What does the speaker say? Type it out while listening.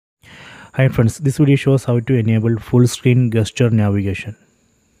Hi friends, this video shows how to enable full screen gesture navigation.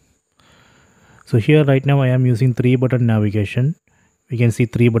 So here right now I am using 3-button navigation. We can see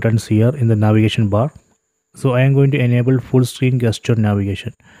 3 buttons here in the navigation bar. So I am going to enable full screen gesture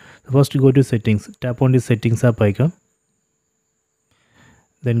navigation. First go to settings, tap on the settings app icon.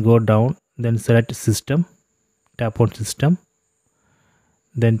 Then go down, then select system, tap on system.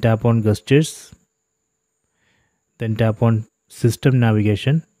 Then tap on gestures. Then tap on system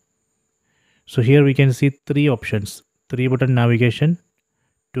navigation. So here we can see 3 options: 3-button navigation,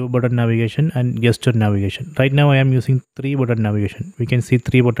 2-button navigation and gesture navigation. Right now I am using 3-button navigation. We can see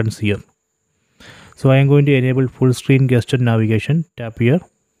 3 buttons here. So I am going to enable full screen gesture navigation. Tap here.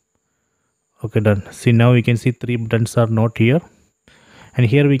 Okay, done. See, now we can see 3 buttons are not here. And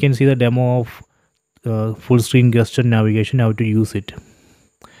here we can see the demo of full screen gesture navigation, how to use it.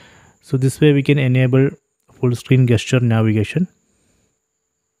 So this way we can enable full screen gesture navigation.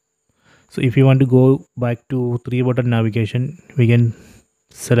 So if you want to go back to 3-button navigation, we can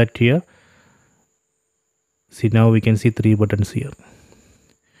select here. See, now we can see 3 buttons here.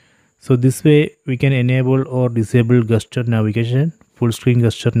 So this way we can enable or disable gesture navigation, full screen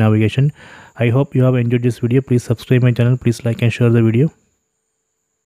gesture navigation. I hope you have enjoyed this video. Please subscribe my channel. Please like and share the video.